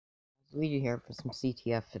Luigi here for some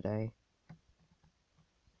CTF today.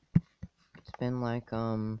 It's been like,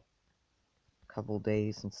 a couple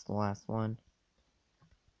days since the last one.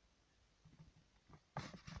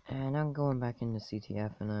 And I'm going back into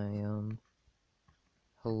CTF and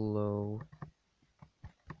hello.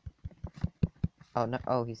 Oh, no,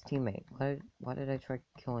 oh, he's teammate. Why did I try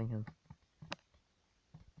killing him?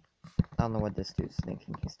 I don't know what this dude's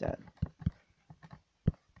thinking, he's dead.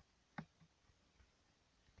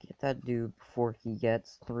 Get that dude before he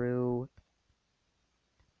gets through.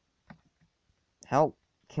 Help!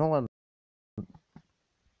 Kill him!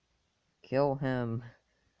 Kill him!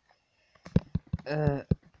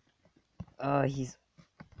 He's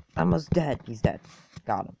almost dead. He's dead.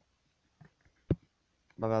 Got him.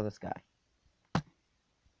 What about this guy?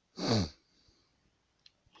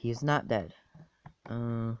 He is not dead.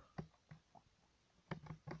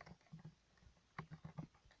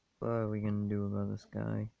 What are we gonna do about this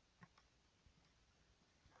guy?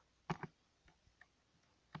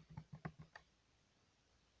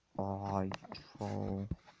 Oh, you troll.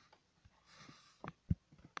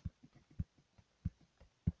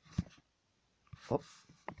 Oh,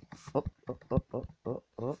 oh, oh, oh, oh, oh,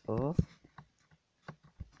 oh,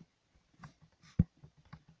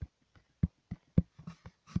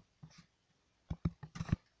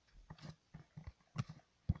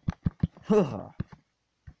 oh.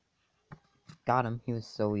 Got him. He was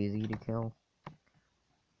so easy to kill.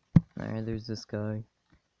 Alright, there's this guy.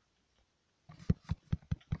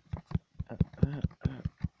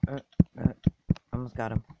 Almost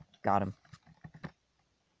got him. Got him.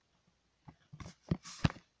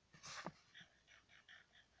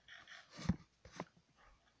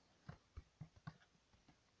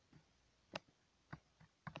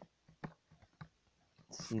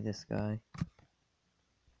 Let's see this guy.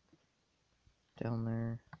 Down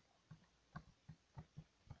there.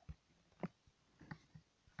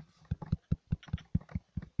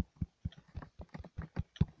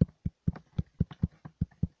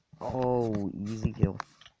 Oh, easy kill.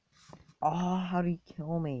 Oh, how did he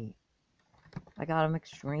kill me? I got him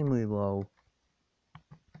extremely low.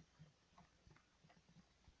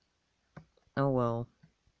 Oh well.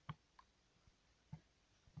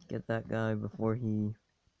 Get that guy before he...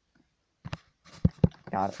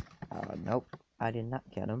 Got it. Nope. I did not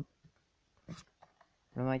get him.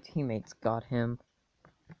 One of my teammates got him,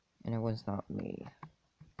 and it was not me.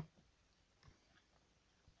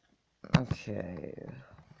 Okay.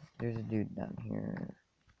 There's a dude down here.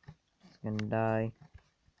 He's gonna die.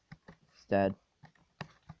 He's dead.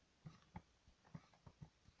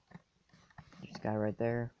 There's a guy right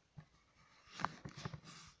there.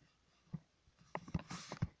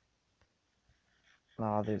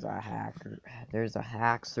 Oh, there's a hacker. There's a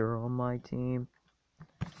hacker on my team.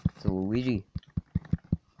 It's a Luigi.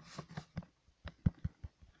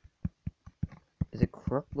 Is it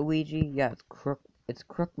Crook Luigi? Yeah, it's Crook. It's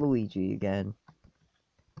Crook Luigi again.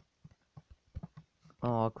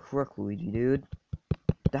 Oh, Crook Luigi, dude.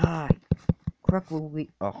 Die! Crook Luigi.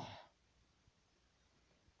 Oh.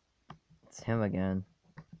 It's him again.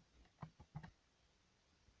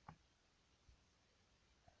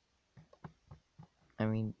 I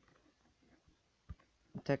mean,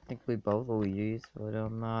 technically both Luigis, but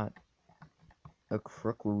I'm not a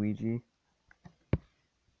Crook Luigi.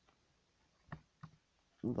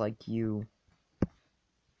 Like you.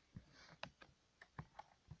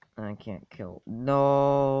 I can't kill.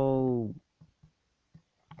 No!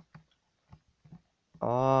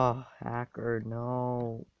 Oh, hacker,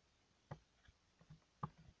 no.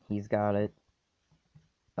 He's got it.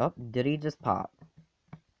 Oh, did he just pop?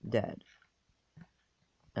 Dead.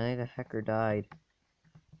 I think the hacker died.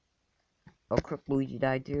 Oh, Crook Luigi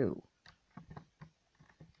died too.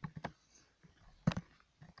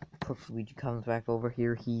 Crook Luigi comes back over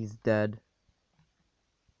here, he's dead.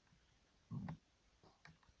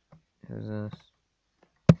 Who's this?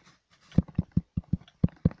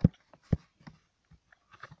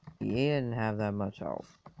 He didn't have that much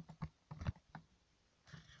health.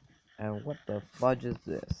 And what the fudge is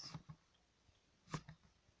this?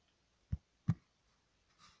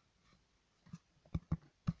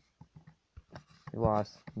 We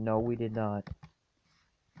lost. No, we did not.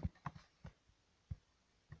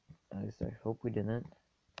 At least I hope we didn't.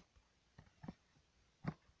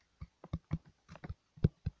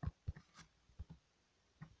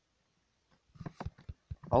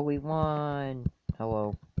 Oh, we won!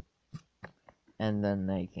 Hello. And then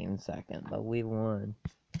they came second, but we won.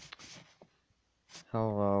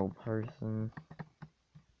 Hello, person.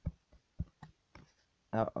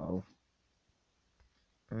 Uh-oh.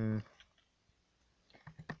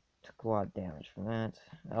 To squad damage from that.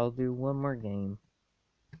 I'll do one more game.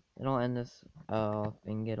 Then I'll end this off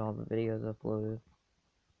and get all the videos uploaded.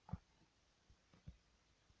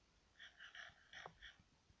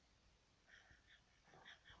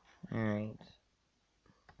 Alright.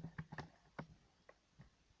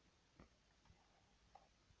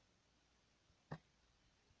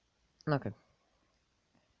 Okay.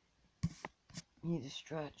 Need to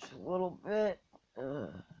stretch a little bit.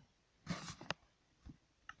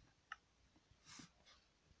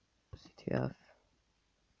 CTF.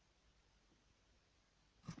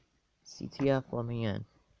 CTF, let me in.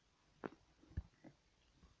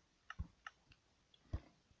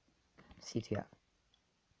 CTF.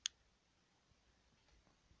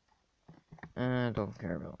 I don't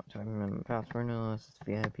care about what time remember password unless it's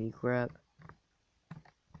VIP crap.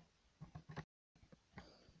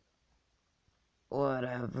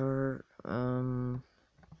 Whatever.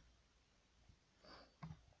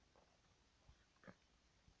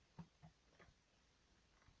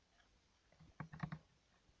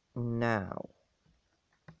 Now.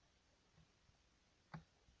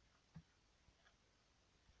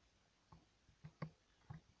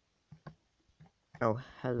 Oh,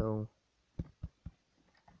 hello.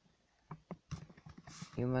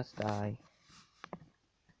 You must die.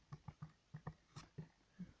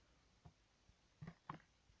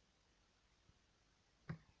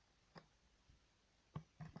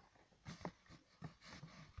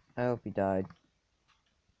 I hope he died.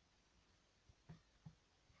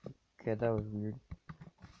 Okay, that was weird.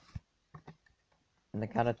 On the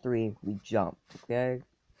count of 3, we jumped, okay?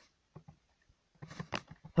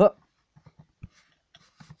 Huh!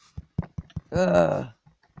 Ugh!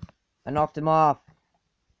 I knocked him off!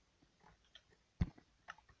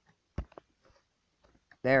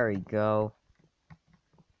 There we go.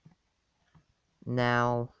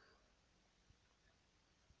 Now,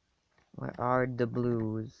 where are the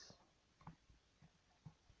blues?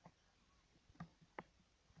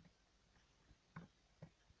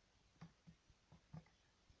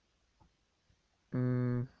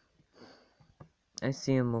 I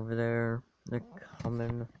see them over there. They're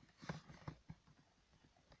coming.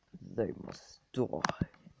 They must die.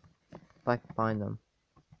 If I can find them.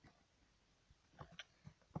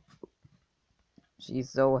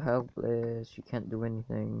 She's so helpless. She can't do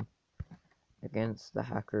anything against the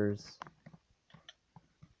hackers.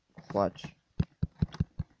 Clutch.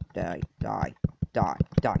 Die, die, die,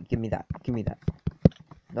 die. Give me that. Give me that.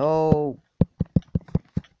 No.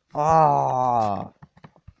 Ah.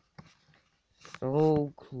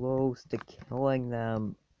 So close to killing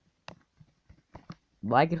them.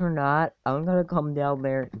 Like it or not, I'm gonna come down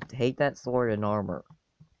there and take that sword and armor.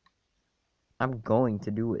 I'm going to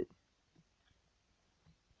do it.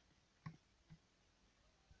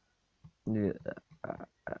 Yeah.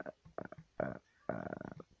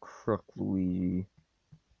 Crook Luigi.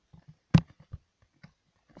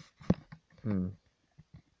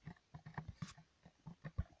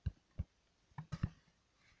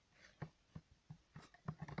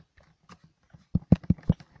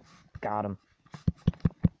 Got him.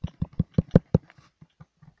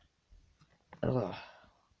 Ugh.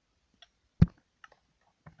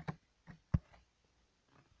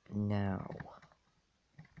 Now.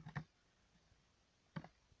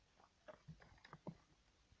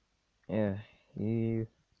 Yeah, you.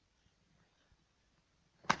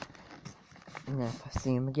 And if I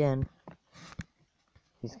see him again,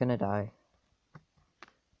 he's gonna die.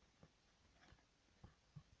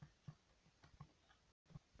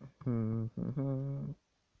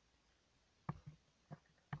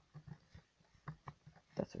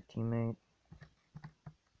 That's our teammate.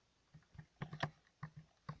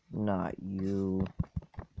 Not you.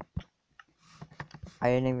 I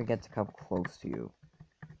didn't even get to come close to you.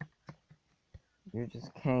 You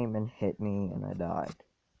just came and hit me and I died.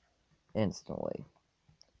 Instantly.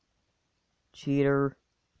 Cheater.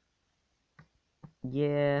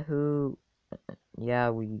 Yeah, who?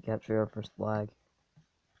 Yeah, we captured our first flag.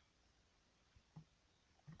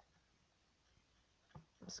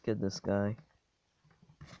 Let's get this guy.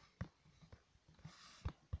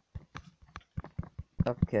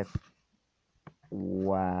 Okay.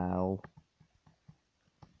 Wow.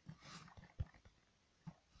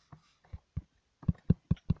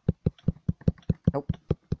 Nope.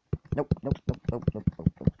 Nope, nope, nope, nope, nope, nope,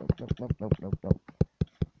 nope, nope, nope, nope, nope, nope.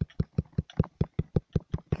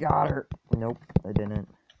 Got her. Nope, I didn't.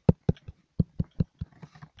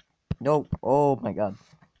 Nope. Oh my god.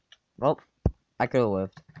 Well, I could have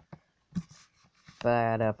lived. But I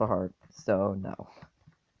had half a heart, so no.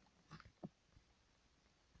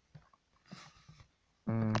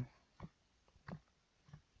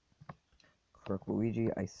 Crook Luigi,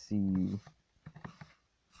 I see you.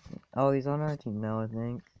 Oh, he's on our team now, I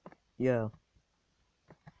think. Yeah.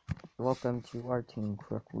 Welcome to our team,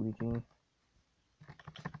 Crook Luigi.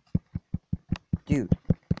 Dude,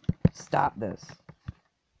 stop this.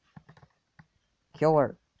 Kill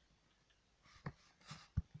her.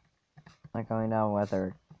 I'm going down with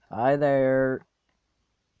her. Hi there.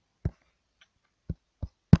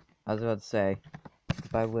 I was about to say,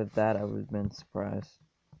 if I lived that, I would have been surprised.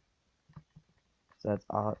 That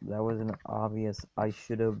wasn't obvious. I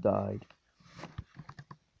should have died.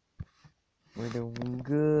 We're doing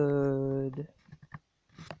good.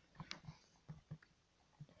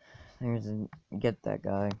 Get that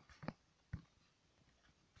guy.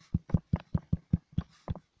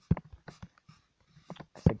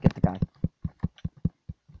 I said get the guy.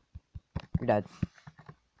 You're dead.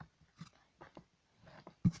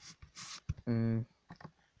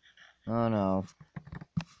 Oh no.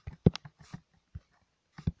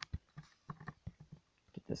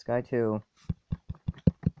 Get this guy too.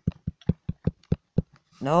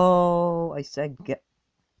 No, I said get.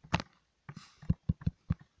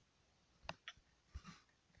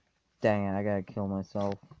 Dang it, I gotta kill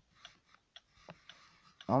myself.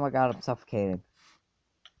 Oh my god, I'm suffocating.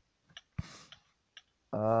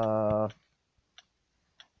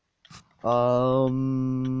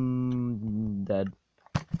 Dead.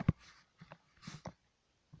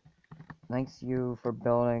 Thanks you for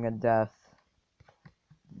building a death.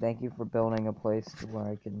 Thank you for building a place to where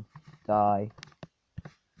I can die.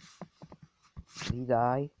 Did he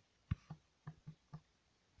die?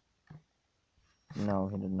 No,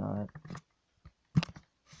 he did not.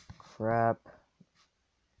 Crap.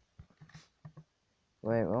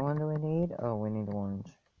 Wait, what one do we need? Oh, we need orange.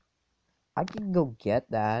 I can go get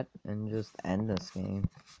that and just end this game.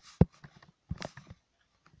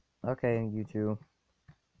 Okay, you two.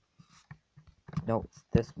 No, it's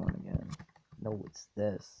this one again. No, it's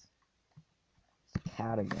this. It's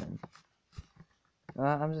cat again.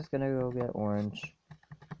 I'm just gonna go get orange.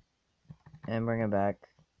 And bring it back.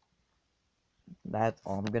 That's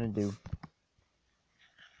all I'm gonna do.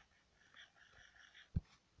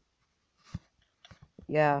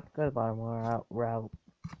 Yeah, go to the bottom route.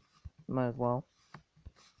 Might as well.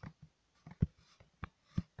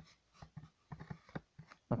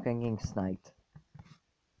 Okay, I'm getting sniped.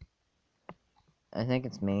 I think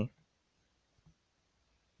it's me.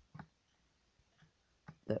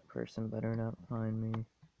 That person better not find me.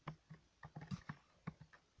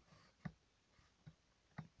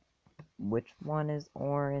 Which one is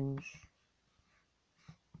orange?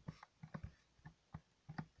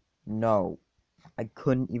 No. I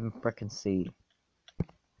couldn't even frickin' see.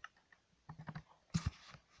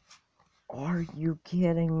 Are you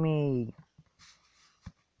kidding me?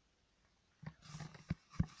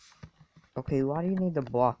 Okay, why do you need to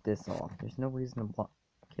block this off? There's no reason to block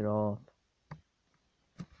it off.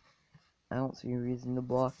 I don't see a reason to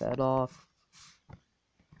block that off.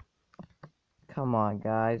 Come on,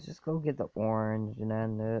 guys. Just go get the orange and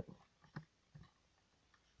end it.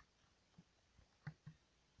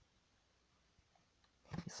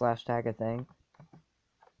 Slash tag a thing.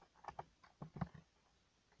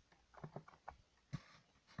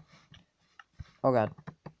 Oh god.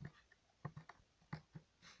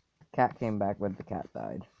 Cat came back, but the cat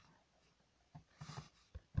died.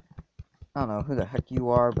 I don't know who the heck you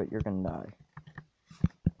are, but you're gonna die.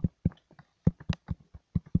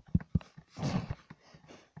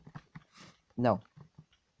 No.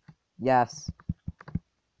 Yes.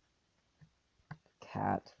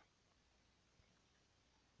 Cat.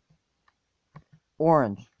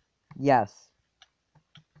 Orange. Yes.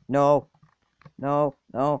 No. No.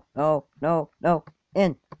 No. No. No. No.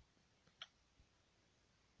 In.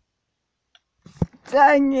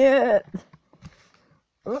 Dang it!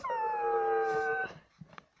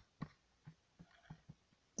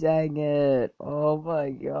 Dang it. Oh my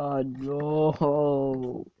god,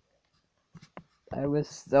 no. I was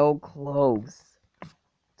so close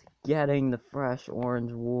to getting the fresh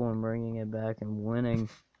orange wool and bringing it back and winning.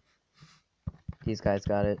 These guys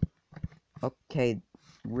got it. Okay,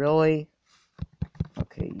 really?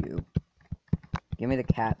 Okay, you. Give me the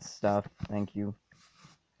cat stuff, thank you.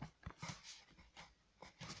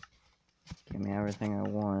 Give me everything I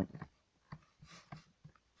want.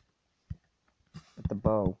 With the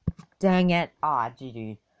bow. Dang it! Ah,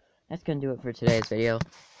 GG. That's gonna do it for today's video.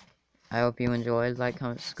 I hope you enjoyed. Like,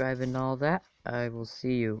 comment, subscribe, and all that. I will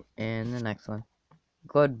see you in the next one.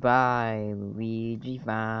 Goodbye, Luigi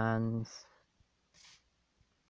fans.